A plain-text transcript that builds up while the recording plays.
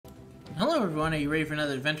Hello everyone, are you ready for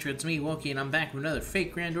another adventure? It's me, Wokey, and I'm back with another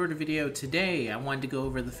fake Grand Order video. Today, I wanted to go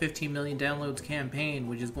over the 15 million downloads campaign,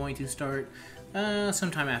 which is going to start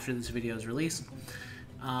sometime after this video is released.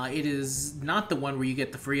 It is not the one where you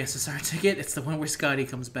get the free SSR ticket, it's the one where Skadi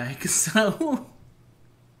comes back, so...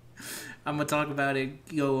 I'm going to talk about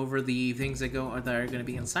it, go over the things that are going to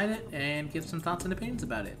be inside it, and give some thoughts and opinions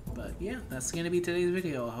about it. But yeah, that's going to be today's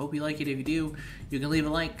video. I hope you like it. If you do, you can leave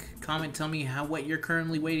a like, comment, tell me what you're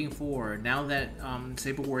currently waiting for. Now that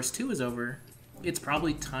Saber Wars 2 is over, it's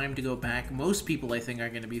probably time to go back. Most people, I think, are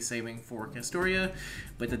going to be saving for Castoria,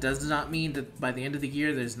 but that does not mean that by the end of the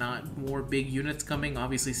year there's not more big units coming.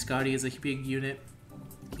 Obviously, Skadi is a big unit,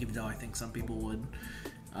 even though I think some people would...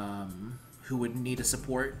 who would need a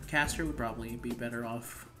support caster would probably be better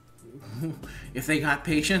off if they got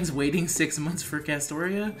patience waiting 6 months for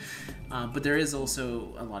Castoria. But there is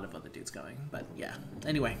also a lot of other dudes going. But yeah,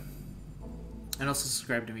 anyway. And also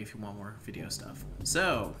subscribe to me if you want more video stuff.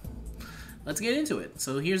 So, let's get into it.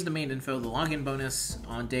 So here's the main info. The login bonus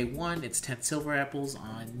on day 1, it's 10 silver apples.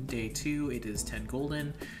 On day 2, it is 10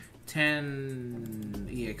 golden. 10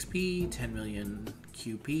 EXP, 10 million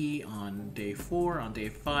QP on day 4. On day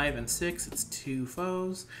 5 and 6, it's 2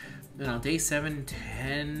 foes. Then on day 7,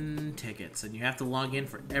 10 tickets. And you have to log in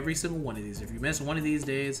for every single one of these. If you miss one of these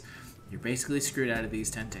days, you're basically screwed out of these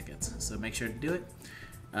 10 tickets. So make sure to do it.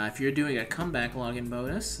 If you're doing a comeback login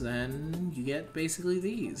bonus, then you get basically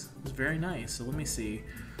these. It's very nice. So let me see.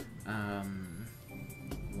 1,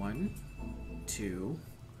 2,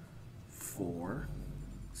 4...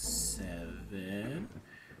 7,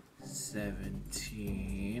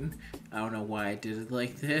 17, I don't know why I did it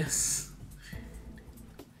like this,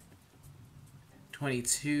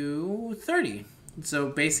 22, 30, so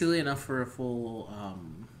basically enough for a full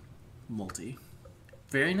multi.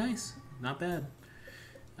 Very nice, not bad.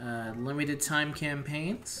 Limited time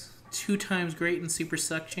campaigns, 2 times great and super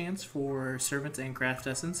suck chance for servants and craft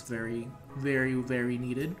essence, very, very, very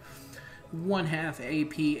needed. 1/2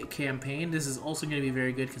 AP campaign. This is also going to be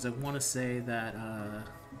very good because I want to say that, let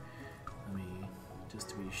me, just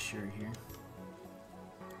to be sure here,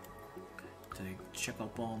 to check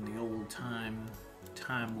up on the old time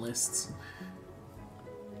lists.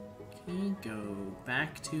 Okay, go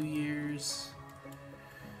back 2 years.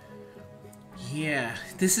 Yeah,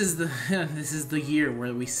 this is the year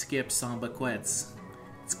where we skip Samba Quets.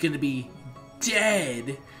 It's going to be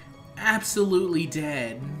dead, absolutely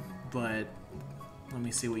dead. But let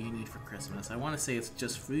me see what you need for Christmas. I want to say it's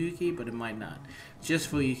just Fuyuki, but it might not. Just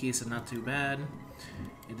Fuyuki, so not too bad.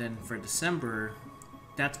 And then for December,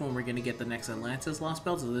 that's when we're going to get the next Atlantis Lost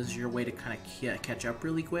Belt. So this is your way to kind of catch up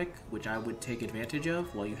really quick, which I would take advantage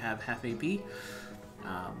of while you have half AP.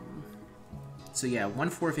 So yeah,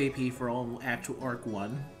 1/4 AP for all actual Arc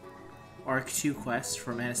 1. Arc 2 quests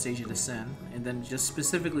from Anastasia to Sen. And then just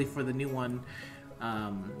specifically for the new one,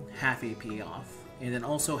 half AP off. And then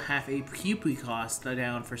also half a QP cost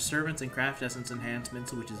down for servants and craft essence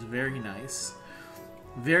enhancements, which is very nice.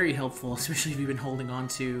 Very helpful, especially if you've been holding on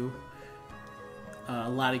to a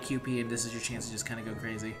lot of QP and this is your chance to just kind of go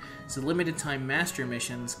crazy. So limited time master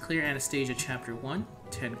missions, clear Anastasia chapter 1,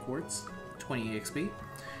 10 quartz, 20 EXP.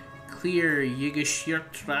 Clear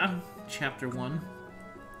Yigashirtra chapter 1,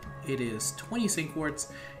 it is 20 sync quartz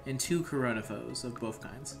and 2 Corona foes of both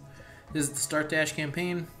kinds. This is the Start Dash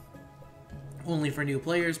campaign. Only for new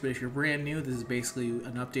players, but if you're brand new, this is basically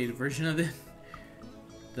an updated version of it.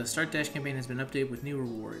 The Start Dash campaign has been updated with new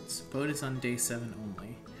rewards. Bonus on day 7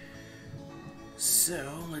 only.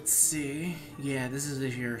 So, let's see. Yeah, this is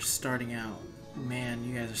if you're starting out. Man,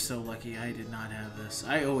 you guys are so lucky I did not have this.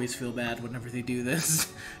 I always feel bad whenever they do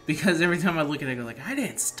this. Because every time I look at it, I go like, I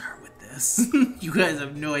didn't start with this. You guys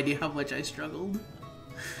have no idea how much I struggled.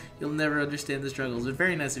 You'll never understand the struggles. It's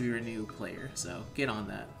very nice if you're a new player, so get on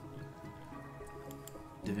that.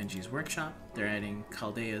 Da Vinci's Workshop. They're adding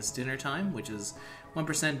Caldea's Dinner Time, which is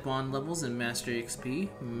 1% bond levels and Master XP,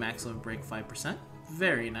 maximum break 5%.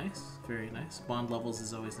 Very nice, very nice. Bond levels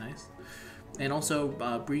is always nice. And also,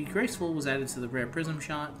 Breed Graceful was added to the Rare Prism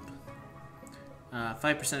Shot.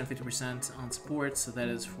 5% and 50% on sports, so that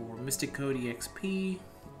is for Mystic Code EXP.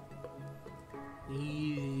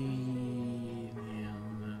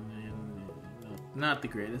 Not the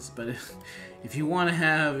greatest, but if you want to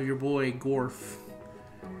have your boy Gorf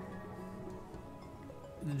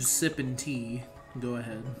sipping tea, go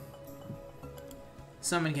ahead.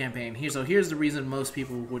 Summon campaign. Here's the reason most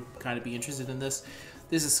people would kind of be interested in this.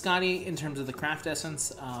 This is Skadi in terms of the craft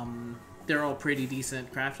essence. They're all pretty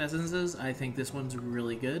decent craft essences. I think this one's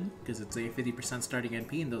really good because it's a 50% starting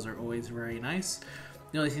NP, and those are always very nice.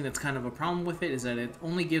 The only thing that's kind of a problem with it is that it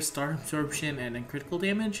only gives star absorption and then critical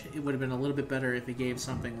damage. It would have been a little bit better if it gave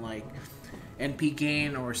something like NP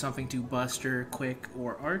gain or something to Buster, Quick,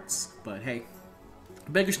 or Arts. But hey,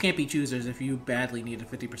 beggars can't be choosers if you badly need a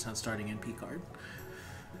 50% starting NP card.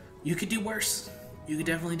 You could do worse. You could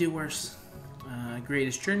definitely do worse.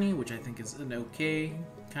 Greatest Journey, which I think is an okay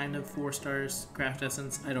kind of 4 stars craft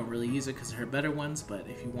essence. I don't really use it because there are better ones, but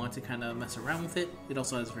if you want to kind of mess around with it, it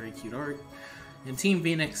also has very cute art. And Team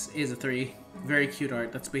Phoenix is a 3. Very cute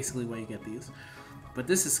art. That's basically why you get these. But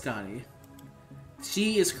this is Skadi.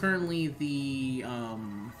 She is currently the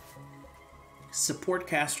support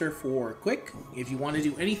caster for Quick. If you want to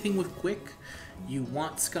do anything with Quick, you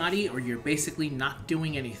want Skadi, or you're basically not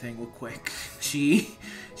doing anything with Quick.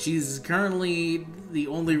 She's currently the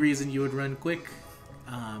only reason you would run Quick.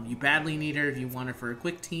 You badly need her if you want her for a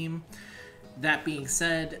Quick team. That being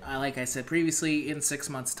said, like I said previously, in 6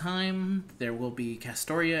 months' time, there will be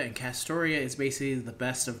Castoria, and Castoria is basically the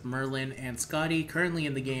best of Merlin and Skadi. Currently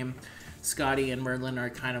in the game, Skadi and Merlin are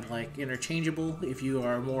kind of like interchangeable. If you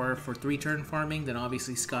are more for 3-turn farming, then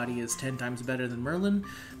obviously Skadi is 10 times better than Merlin.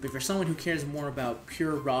 But if you're someone who cares more about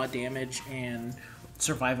pure raw damage and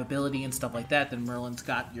survivability and stuff like that, then Merlin's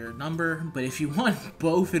got your number. But if you want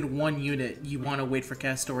both in one unit, you want to wait for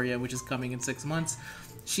Castoria, which is coming in 6 months.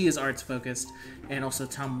 She is arts focused, and also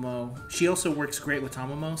Tamamo. She also works great with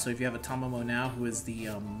Tamamo, so if you have a Tamamo now who is the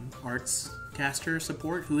arts caster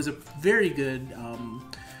support, who is a very good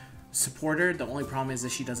supporter, the only problem is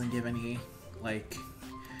that she doesn't give any, like,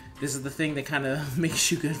 this is the thing that kind of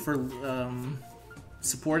makes you good for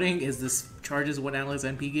supporting, is this charges 1 ally's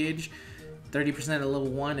NP gauge, 30% at level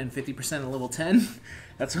 1 and 50% at level 10.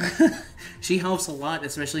 That's what she helps a lot,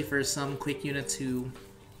 especially for some Quick units who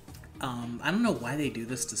I don't know why they do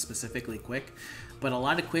this to specifically Quick, but a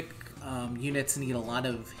lot of Quick units need a lot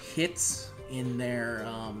of hits in their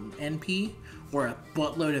NP, or a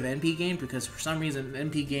buttload of NP gain, because for some reason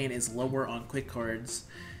NP gain is lower on Quick cards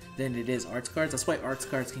than it is arts cards. That's why arts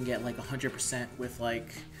cards can get like 100% with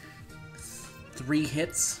like 3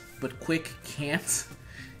 hits, but Quick can't.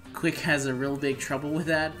 Quick has a real big trouble with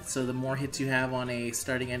that, so the more hits you have on a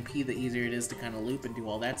starting NP, the easier it is to kind of loop and do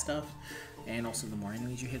all that stuff. And also the more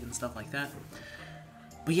enemies you hit and stuff like that.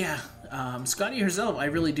 But yeah, Skadi herself, I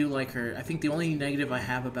really do like her. I think the only negative I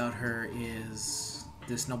have about her is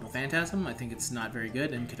this Noble Phantasm. I think it's not very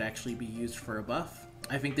good and could actually be used for a buff.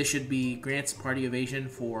 I think this should be grants party evasion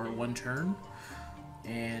for 1 turn,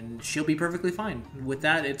 and she'll be perfectly fine. With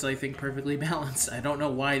that, it's, I think, perfectly balanced. I don't know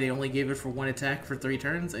why they only gave it for 1 attack for 3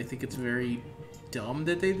 turns. I think it's very dumb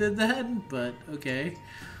that they did that, but okay.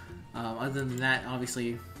 Other than that,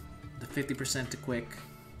 obviously, the 50% to Quick,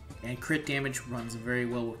 and crit damage runs very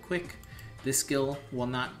well with Quick. This skill, while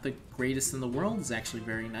not the greatest in the world, is actually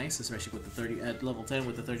very nice, especially with the 30 at level 10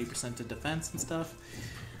 with the 30% to defense and stuff.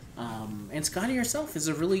 And Skadi herself is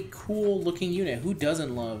a really cool looking unit. Who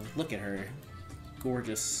doesn't love? Look at her,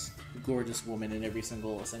 gorgeous, gorgeous woman in every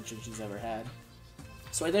single ascension she's ever had.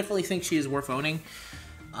 So I definitely think she is worth owning.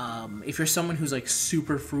 If you're someone who's like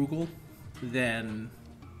super frugal, then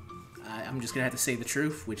I'm just gonna have to say the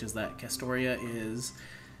truth, which is that Castoria is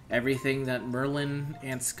everything that Merlin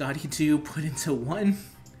and Skadi do put into one,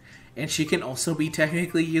 and she can also be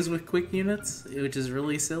technically used with Quick units, which is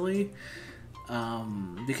really silly,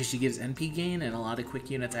 because she gives NP gain, and a lot of Quick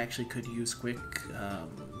units actually could use Quick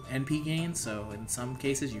NP gain, so in some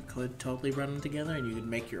cases you could totally run them together and you could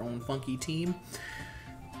make your own funky team.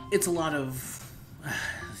 It's a lot of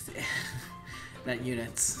that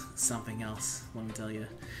unit's something else, let me tell you.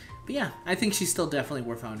 But yeah, I think she's still definitely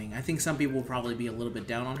worth owning. I think some people will probably be a little bit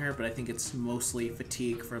down on her, but I think it's mostly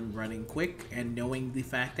fatigue from running Quick and knowing the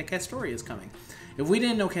fact that Castoria is coming. If we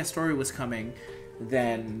didn't know Castoria was coming,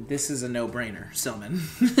 then this is a no-brainer. Summon.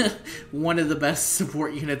 One of the best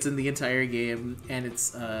support units in the entire game, and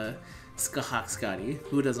it's Skadi.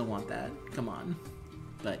 Who doesn't want that? Come on.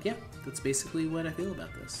 But yeah, that's basically what I feel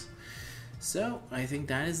about this. So, I think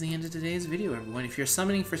that is the end of today's video, everyone. If you're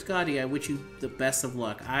summoning for Skadi, I wish you the best of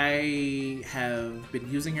luck. I have been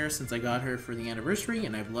using her since I got her for the anniversary,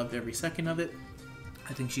 and I've loved every second of it.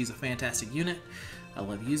 I think she's a fantastic unit. I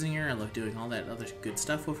love using her. I love doing all that other good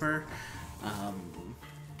stuff with her.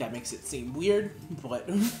 That makes it seem weird, but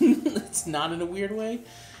it's not in a weird way.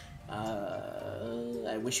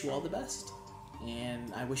 I wish you all the best,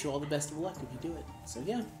 and I wish you all the best of luck if you do it. So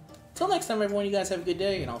yeah. Till next time, everyone, you guys have a good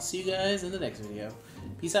day, and I'll see you guys in the next video.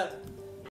 Peace out.